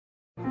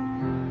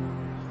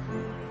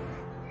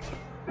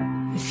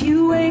If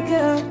you wake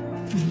up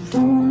and you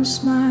don't want to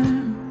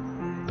smile,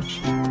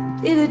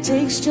 if it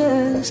takes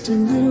just a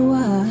little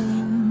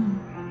while,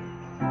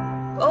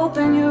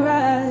 open your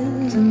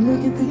eyes and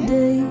look at the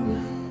day.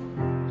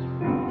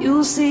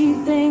 You'll see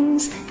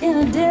things in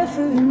a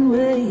different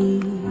way.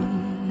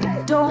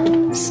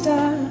 Don't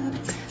stop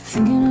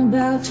thinking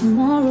about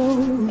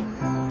tomorrow.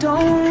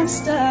 Don't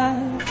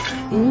stop,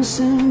 it'll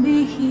soon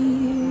be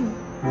here.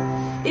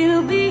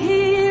 It'll be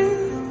here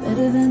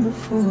better than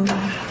before.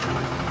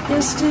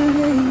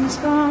 Yesterday's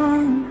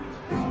gone,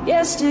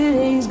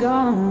 yesterday's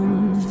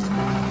gone.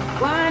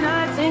 Why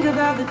not think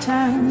about the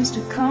times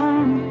to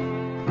come,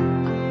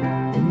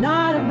 and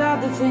not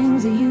about the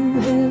things that you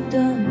have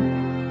done?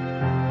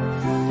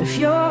 If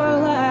your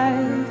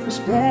life was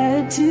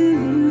bad to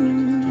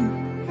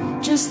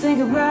you, just think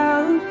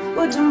about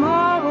what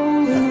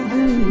tomorrow will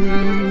do.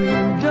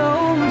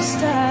 Don't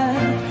stop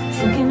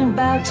thinking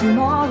about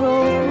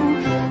tomorrow.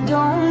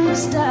 Don't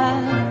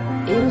stop,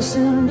 it'll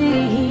soon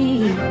be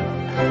here.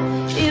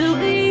 It'll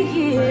be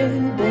here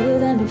better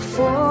than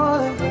before.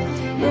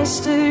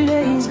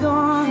 Yesterday's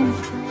gone,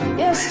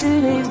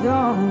 yesterday's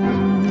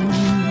gone.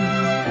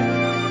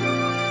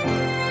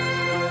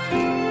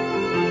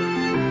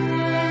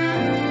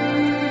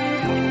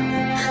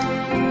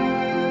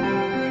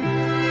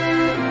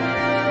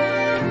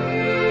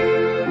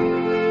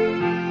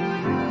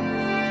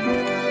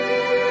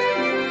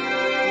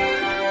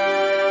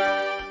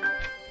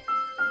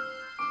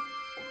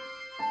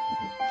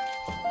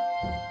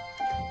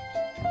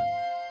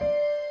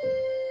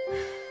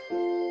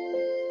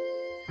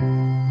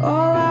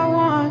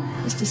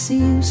 To see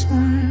you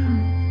smile,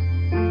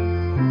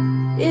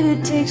 if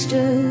it takes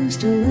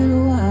just a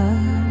little while.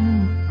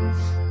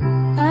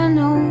 I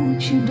know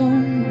that you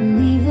don't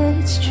believe that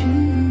it's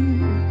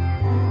true.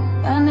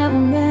 I never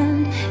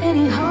meant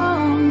any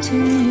harm to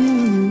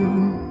you.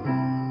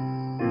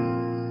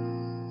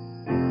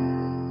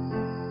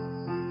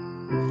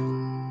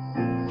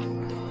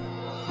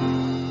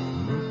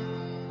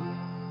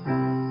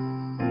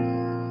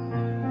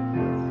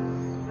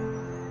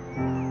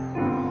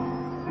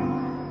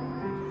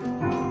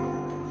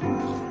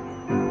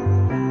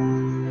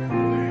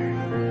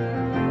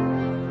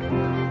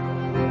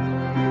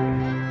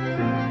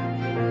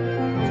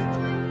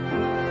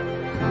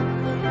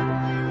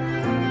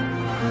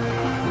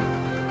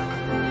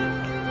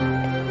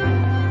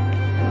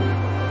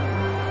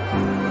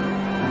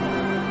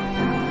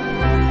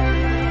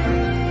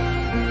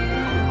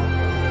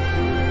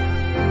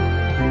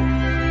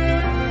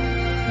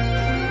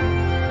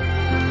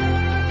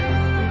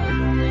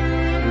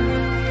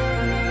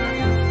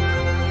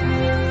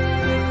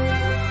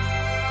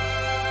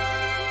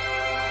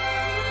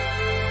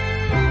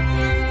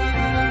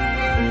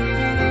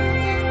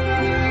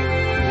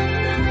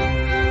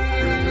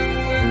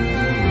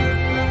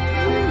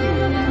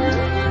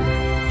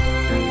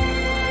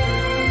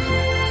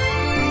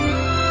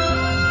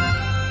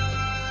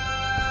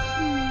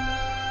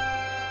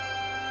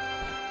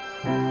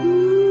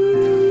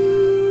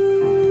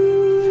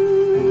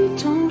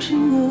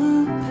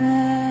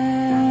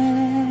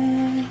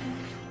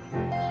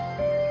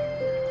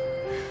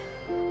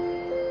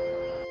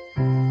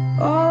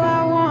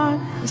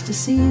 To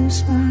see you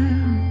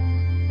smile,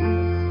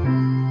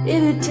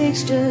 if it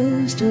takes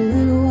just a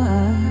little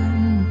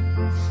while.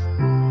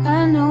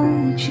 I know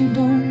that you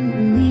don't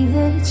believe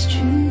that it's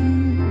true.